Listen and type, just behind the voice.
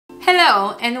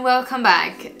Hello and welcome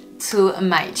back to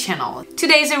my channel.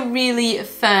 Today is a really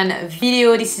fun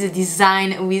video. This is a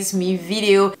design with me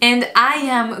video and I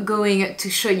am going to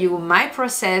show you my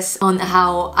process on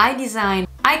how I design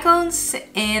icons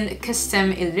and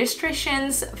custom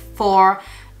illustrations for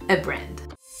a brand.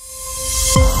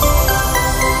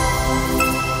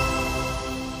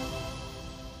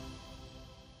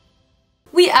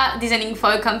 We are designing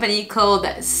for a company called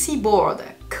Seaboard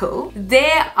Co.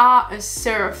 They are a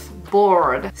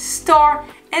surfboard store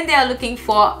and they are looking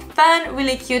for fun,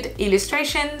 really cute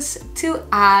illustrations to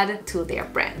add to their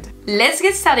brand. Let's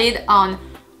get started on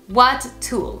what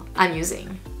tool I'm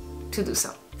using to do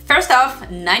so. First off,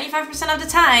 95% of the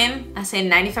time, I say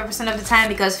 95% of the time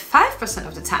because 5%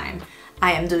 of the time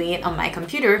I am doing it on my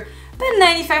computer, but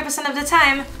 95% of the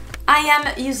time I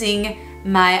am using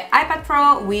my iPad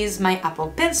Pro with my Apple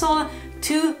Pencil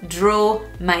to draw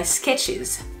my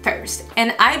sketches first.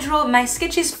 And I draw my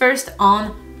sketches first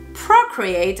on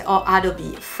Procreate or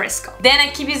Adobe Fresco. Then I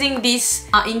keep using this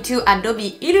into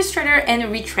Adobe Illustrator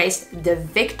and retrace the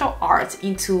vector art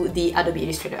into the Adobe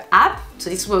Illustrator app. So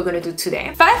this is what we're gonna do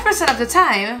today. 5% of the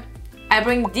time, I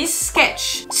bring this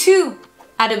sketch to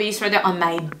Adobe Illustrator on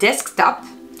my desktop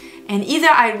and either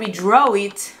I redraw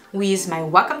it with my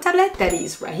Wacom tablet, that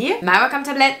is right here. My Wacom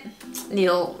tablet,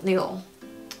 little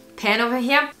pen over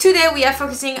here. Today we are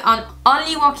focusing on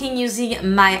only working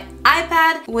using my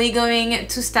iPad. We're going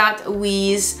to start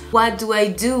with what do I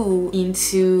do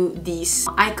into this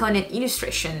icon and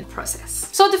illustration process.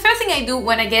 So the first thing I do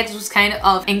when I get this kind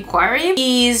of inquiry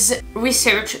is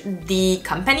research the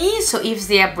company. So if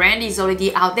their brand is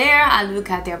already out there, I look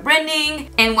at their branding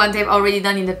and what they've already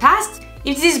done in the past.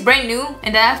 If this is brand new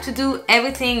and I have to do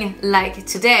everything like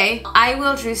today, I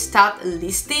will just start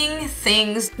listing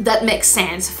things that make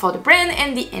sense for the brand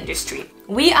and the industry.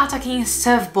 We are talking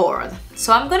surfboard.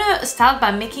 So I'm gonna start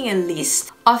by making a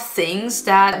list of things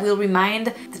that will remind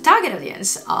the target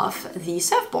audience of the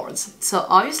surfboards. So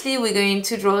obviously we're going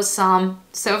to draw some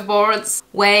surfboards,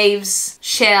 waves,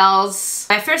 shells.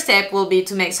 My first step will be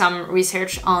to make some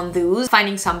research on those,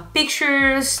 finding some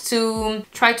pictures to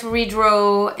try to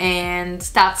redraw and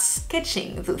start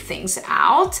sketching the things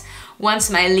out. Once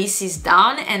my list is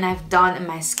done and I've done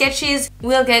my sketches,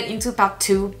 we'll get into part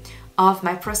 2 of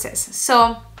my process.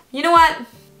 So you know what?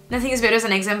 Nothing is better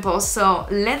than examples. So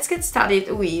let's get started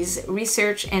with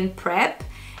research and prep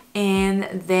and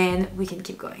then we can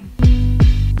keep going.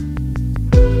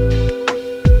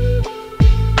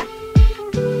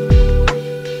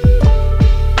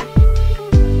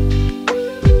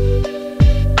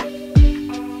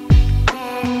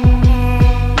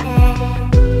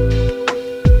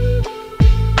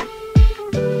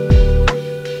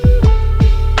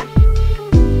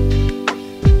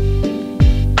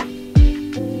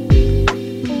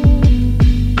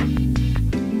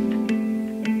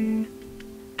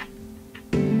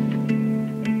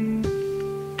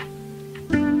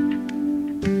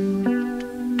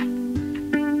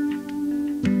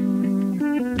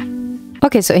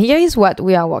 Okay, so here is what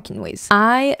we are working with.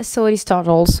 I saw this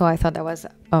turtle, so I thought that was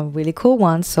a really cool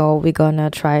one. So we're gonna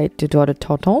try to draw the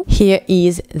turtle. Here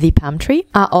is the palm tree.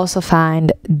 I also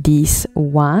find this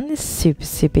one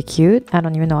super cute. I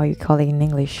don't even know how you call it in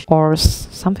English. Or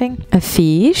something. A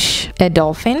fish, a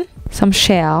dolphin, some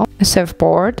shell, a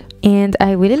surfboard. And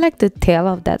I really like the tail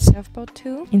of that surfboard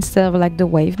too, instead of like the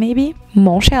wave maybe.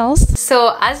 More shells.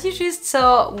 So as you just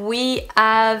saw, we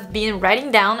have been writing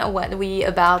down what we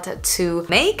about to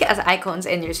make as icons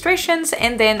and illustrations,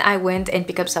 and then I went and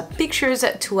picked up some pictures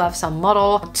to have some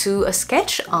model to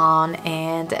sketch on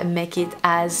and make it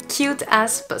as cute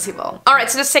as possible. Alright,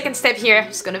 so the second step here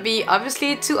is gonna be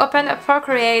obviously to open a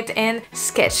Procreate and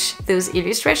sketch those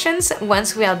illustrations.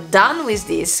 Once we are done with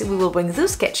this, we will bring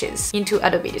those sketches into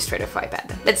Adobe Illustrator for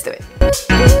iPad. Let's do it.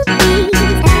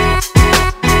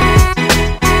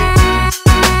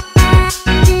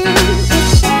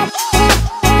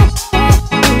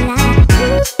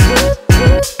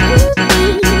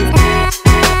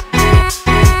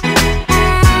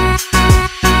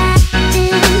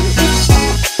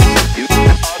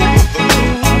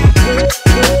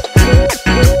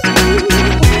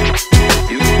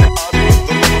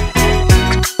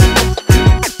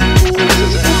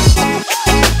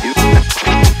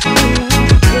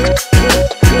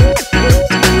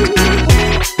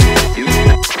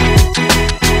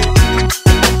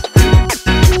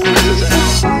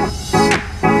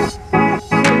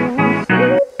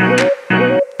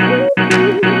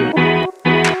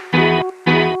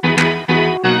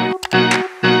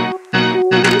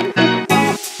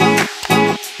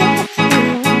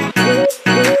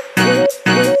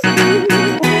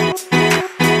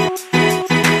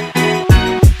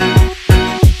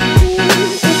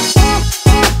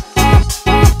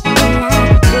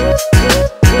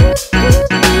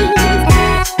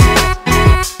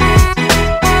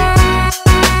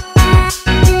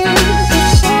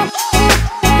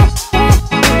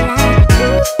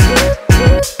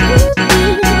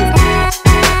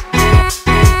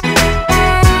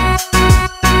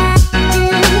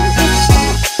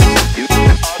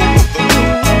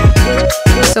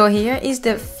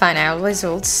 the final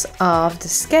results of the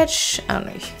sketch. I don't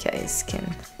know if you guys can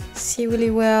see really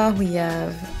well. We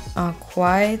have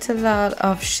quite a lot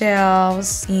of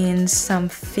shells and some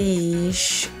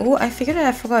fish. Oh, I figured out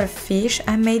I forgot a fish.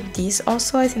 I made this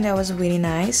also. I think that was really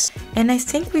nice. And I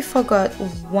think we forgot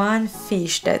one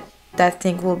fish that I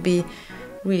think will be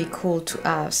really cool to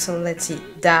have. So let's see,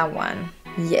 that one.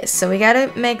 Yes, so we gotta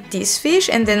make this fish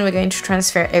and then we're going to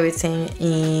transfer everything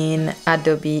in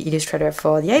Adobe Illustrator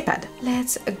for the iPad.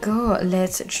 Let's go.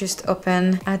 Let's just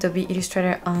open Adobe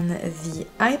Illustrator on the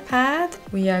iPad.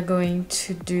 We are going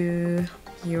to do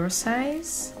your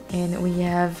size and we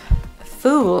have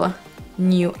full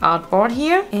new artboard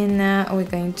here, and now we're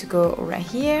going to go right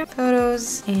here,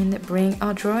 photos, and bring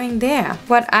our drawing there.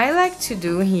 What I like to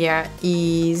do here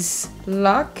is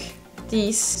lock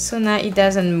this so now it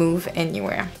doesn't move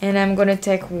anywhere, and I'm gonna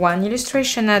take one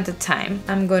illustration at a time.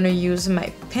 I'm gonna use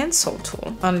my pencil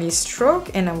tool, only stroke,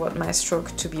 and I want my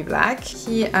stroke to be black.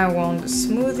 Here I want the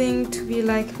smoothing to be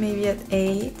like maybe at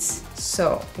 8.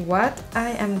 So what I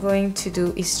am going to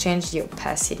do is change the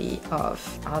opacity of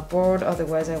artboard,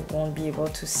 otherwise I won't be able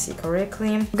to see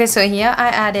correctly. Okay, so here I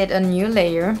added a new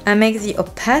layer. I make the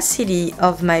opacity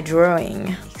of my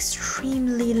drawing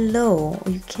extremely low.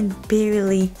 You can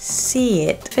barely see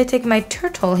it. If I take my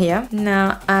turtle here,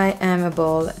 now I am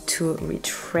able to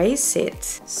retrace it.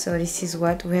 So this is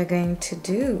what we're going to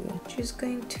do. Just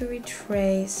going to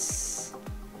retrace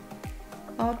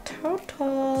our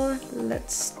turtle.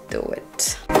 Let's do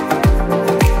it.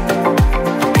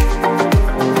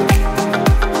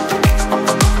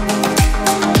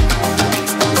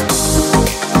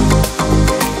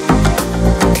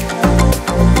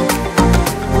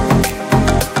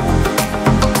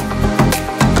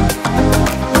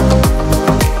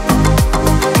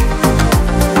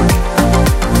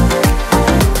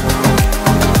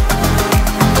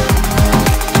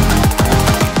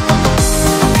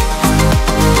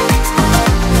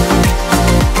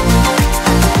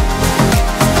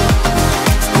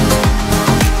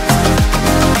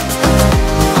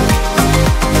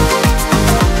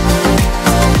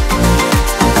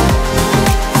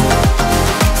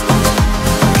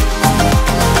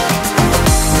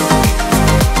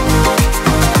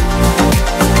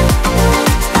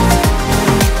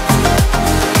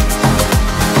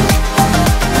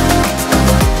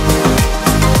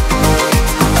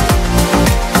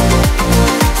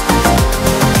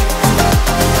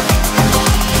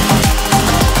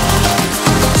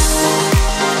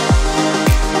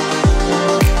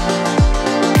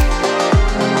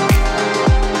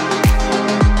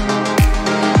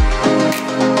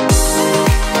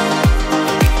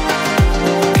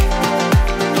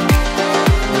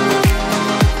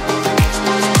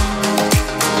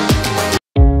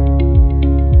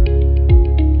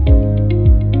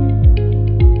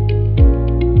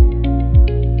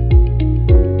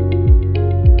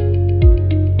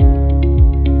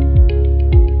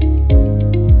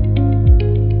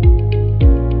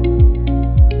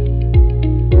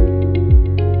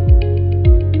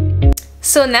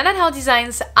 So now that our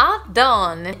designs are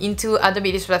done into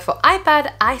Adobe Illustrator for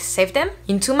iPad, I saved them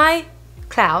into my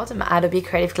cloud, my Adobe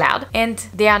Creative Cloud, and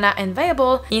they are now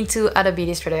available into Adobe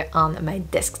Illustrator on my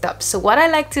desktop. So what I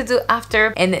like to do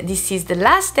after, and this is the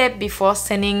last step before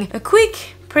sending a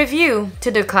quick preview to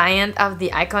the client of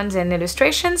the icons and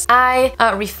illustrations, I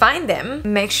refine them,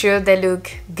 make sure they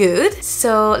look good.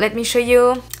 So let me show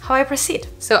you how I proceed.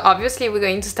 So obviously we're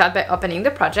going to start by opening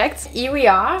the project. Here we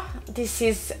are. This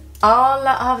is all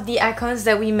of the icons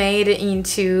that we made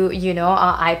into, you know,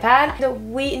 our iPad.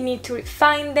 We need to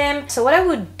refine them. So what I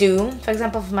would do, for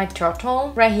example, for my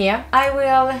turtle right here, I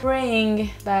will bring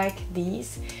back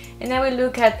these and I will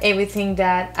look at everything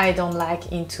that I don't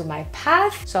like into my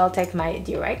path. So I'll take my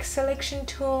direct selection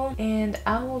tool and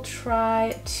I will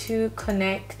try to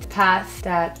connect path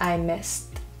that I missed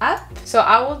up. So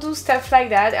I will do stuff like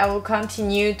that. I will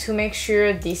continue to make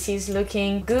sure this is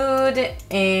looking good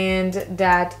and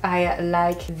that I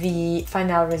like the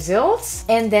final results,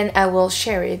 and then I will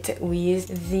share it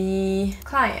with the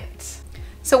client.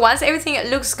 So once everything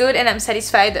looks good and I'm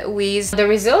satisfied with the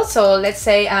results, so let's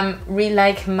say I really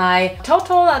like my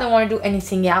turtle, I don't want to do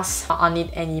anything else on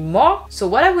it anymore. So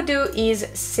what I would do is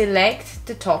select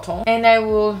the turtle and I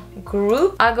will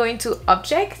group, I'll go into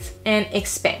object and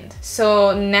expand.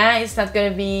 So now it's not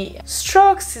going to be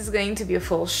strokes, it's going to be a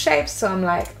full shape. So I'm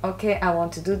like, okay, I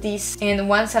want to do this. And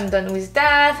once I'm done with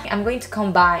that, I'm going to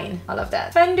combine all of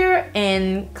that. Finder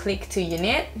and click to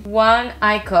unit, one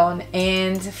icon,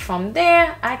 and from there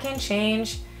I can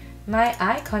change my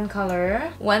icon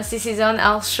color. Once this is on,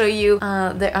 I'll show you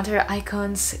the entire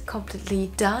icons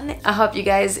completely done. I hope you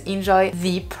guys enjoy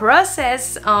the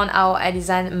process on how I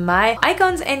design my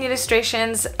icons and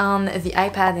illustrations on the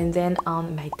iPad and then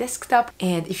on my desktop.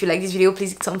 And if you like this video,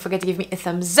 please don't forget to give me a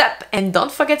thumbs up and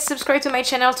don't forget to subscribe to my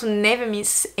channel to never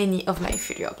miss any of my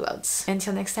future uploads.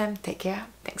 Until next time, take care.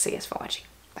 Thanks again for watching.